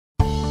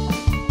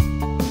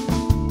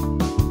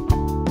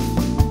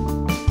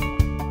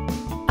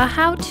a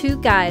how-to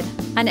guide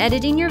on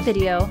editing your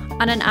video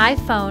on an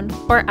iPhone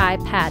or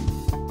iPad.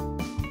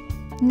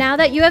 Now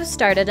that you have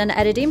started an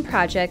editing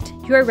project,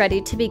 you are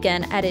ready to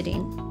begin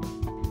editing.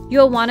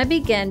 You'll want to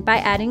begin by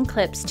adding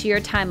clips to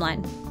your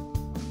timeline.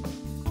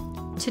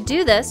 To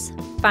do this,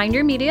 find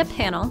your media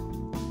panel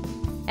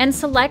and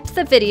select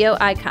the video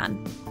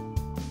icon.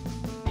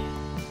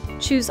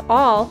 Choose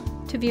All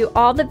to view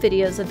all the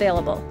videos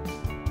available.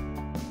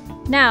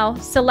 Now,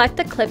 select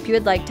the clip you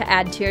would like to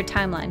add to your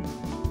timeline.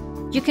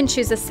 You can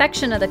choose a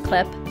section of the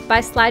clip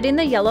by sliding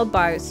the yellow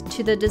bars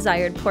to the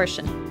desired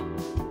portion.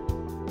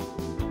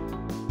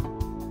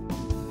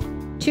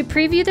 To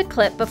preview the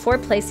clip before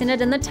placing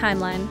it in the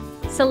timeline,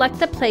 select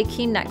the play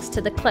key next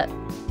to the clip.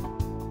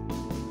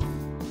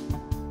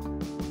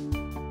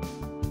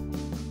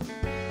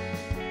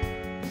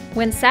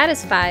 When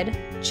satisfied,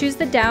 choose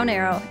the down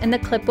arrow and the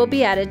clip will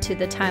be added to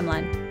the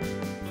timeline.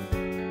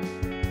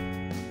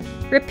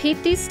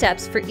 Repeat these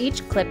steps for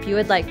each clip you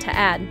would like to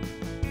add.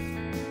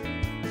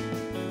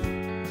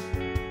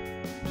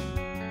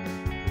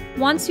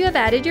 Once you have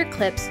added your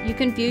clips, you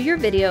can view your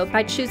video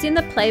by choosing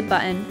the play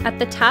button at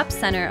the top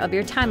center of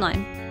your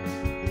timeline.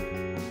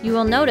 You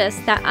will notice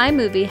that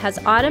iMovie has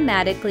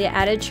automatically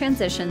added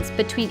transitions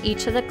between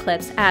each of the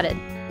clips added.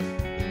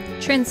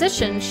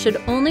 Transitions should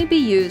only be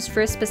used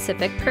for a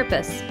specific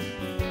purpose.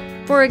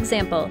 For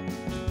example,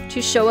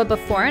 to show a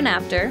before and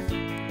after,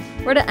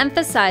 or to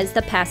emphasize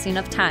the passing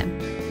of time.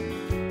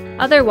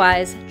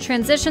 Otherwise,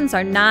 transitions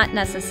are not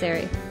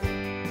necessary.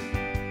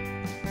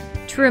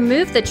 To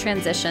remove the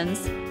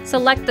transitions,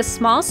 select the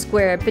small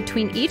square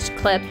between each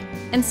clip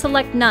and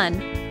select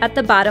None at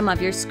the bottom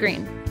of your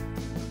screen.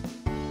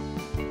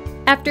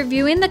 After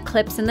viewing the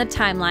clips in the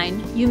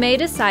timeline, you may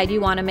decide you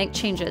want to make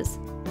changes.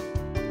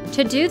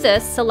 To do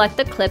this, select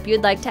the clip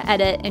you'd like to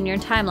edit in your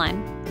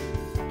timeline.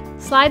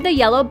 Slide the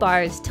yellow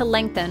bars to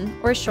lengthen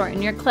or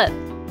shorten your clip.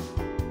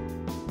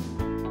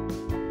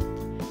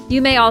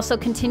 You may also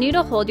continue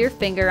to hold your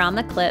finger on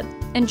the clip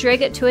and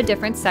drag it to a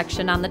different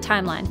section on the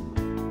timeline.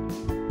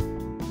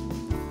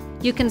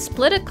 You can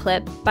split a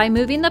clip by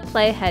moving the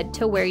playhead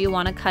to where you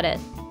want to cut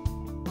it.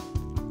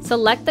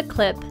 Select the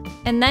clip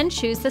and then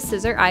choose the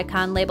scissor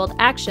icon labeled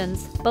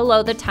Actions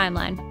below the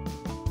timeline.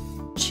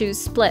 Choose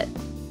Split.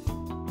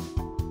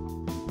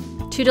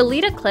 To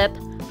delete a clip,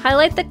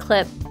 highlight the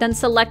clip, then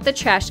select the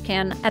trash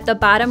can at the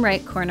bottom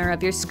right corner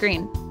of your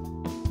screen.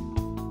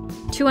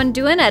 To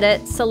undo an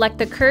edit, select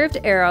the curved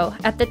arrow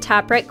at the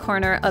top right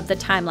corner of the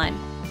timeline.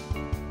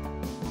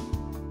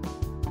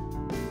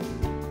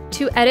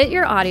 To edit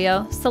your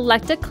audio,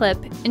 select a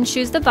clip and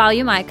choose the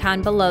volume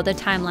icon below the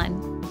timeline.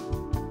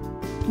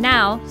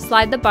 Now,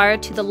 slide the bar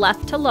to the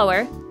left to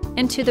lower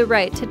and to the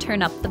right to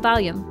turn up the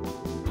volume.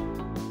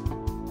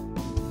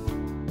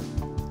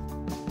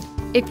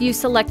 If you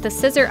select the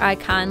scissor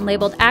icon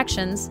labeled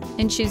Actions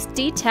and choose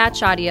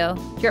Detach Audio,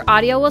 your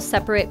audio will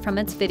separate from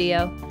its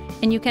video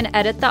and you can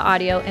edit the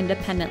audio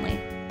independently.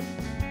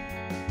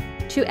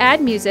 To add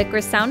music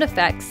or sound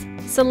effects,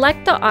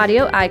 select the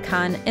audio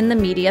icon in the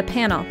media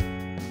panel.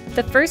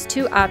 The first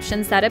two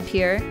options that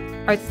appear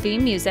are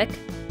Theme Music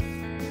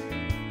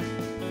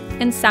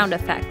and Sound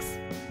Effects.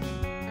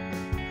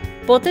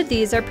 Both of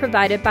these are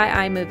provided by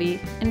iMovie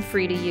and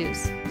free to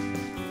use.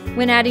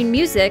 When adding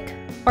music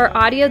or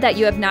audio that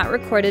you have not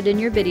recorded in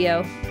your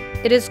video,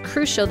 it is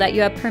crucial that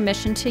you have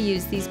permission to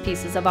use these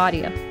pieces of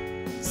audio.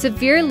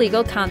 Severe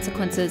legal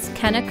consequences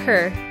can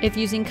occur if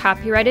using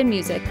copyrighted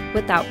music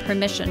without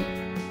permission.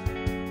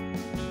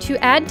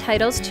 To add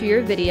titles to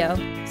your video,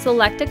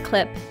 select a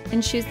clip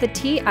and choose the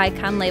T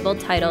icon labeled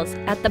Titles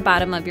at the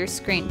bottom of your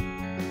screen.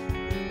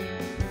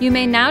 You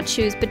may now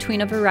choose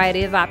between a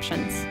variety of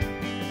options.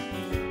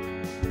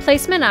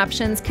 Placement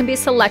options can be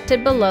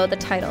selected below the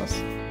titles.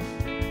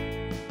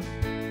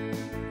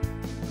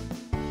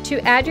 To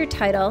add your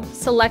title,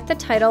 select the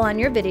title on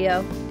your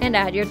video and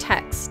add your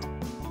text.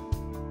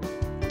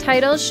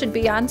 Titles should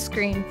be on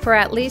screen for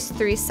at least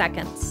 3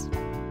 seconds.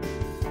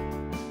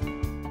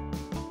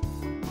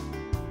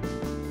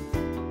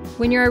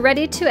 When you are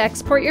ready to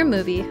export your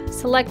movie,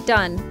 select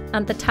Done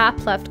on the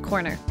top left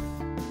corner.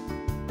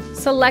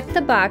 Select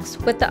the box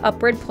with the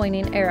upward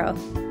pointing arrow.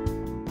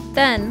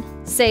 Then,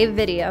 Save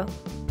Video.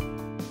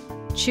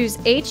 Choose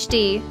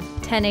HD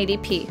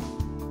 1080p.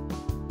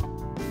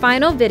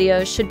 Final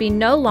video should be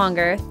no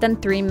longer than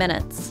 3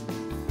 minutes.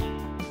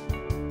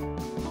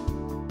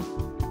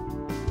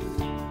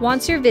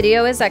 Once your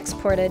video is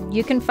exported,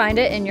 you can find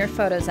it in your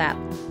Photos app.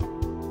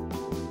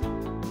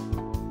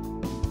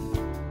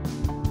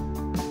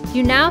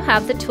 You now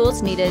have the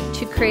tools needed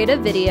to create a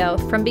video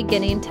from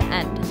beginning to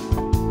end.